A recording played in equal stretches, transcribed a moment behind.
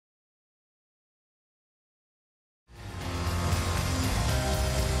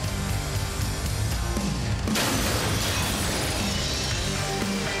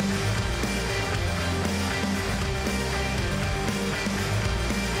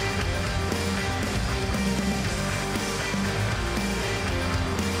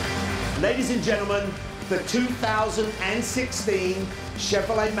Ladies and gentlemen, the 2016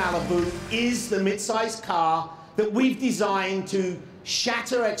 Chevrolet Malibu is the midsize car that we've designed to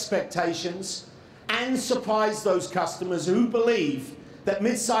shatter expectations and surprise those customers who believe that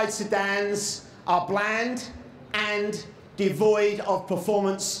midsize sedans are bland and devoid of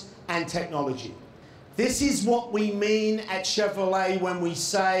performance and technology. This is what we mean at Chevrolet when we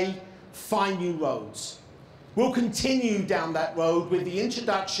say, find new roads. We'll continue down that road with the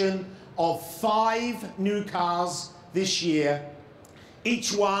introduction of 5 new cars this year,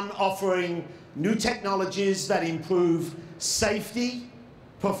 each one offering new technologies that improve safety,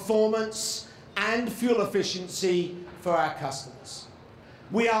 performance, and fuel efficiency for our customers.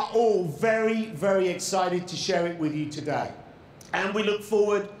 We are all very, very excited to share it with you today, and we look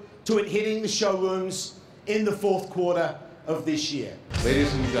forward to it hitting the showrooms in the 4th quarter of this year.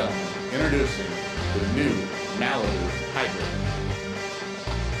 Ladies and gentlemen, introducing the new Malibu Hybrid.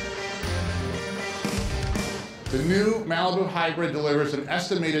 The new Malibu Hybrid delivers an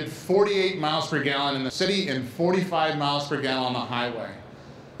estimated 48 miles per gallon in the city and 45 miles per gallon on the highway.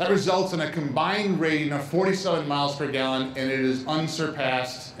 That results in a combined rating of 47 miles per gallon, and it is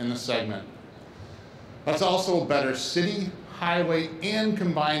unsurpassed in the segment. That's also better city, highway, and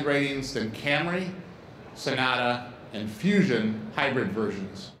combined ratings than Camry, Sonata, and Fusion hybrid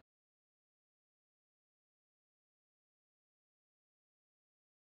versions.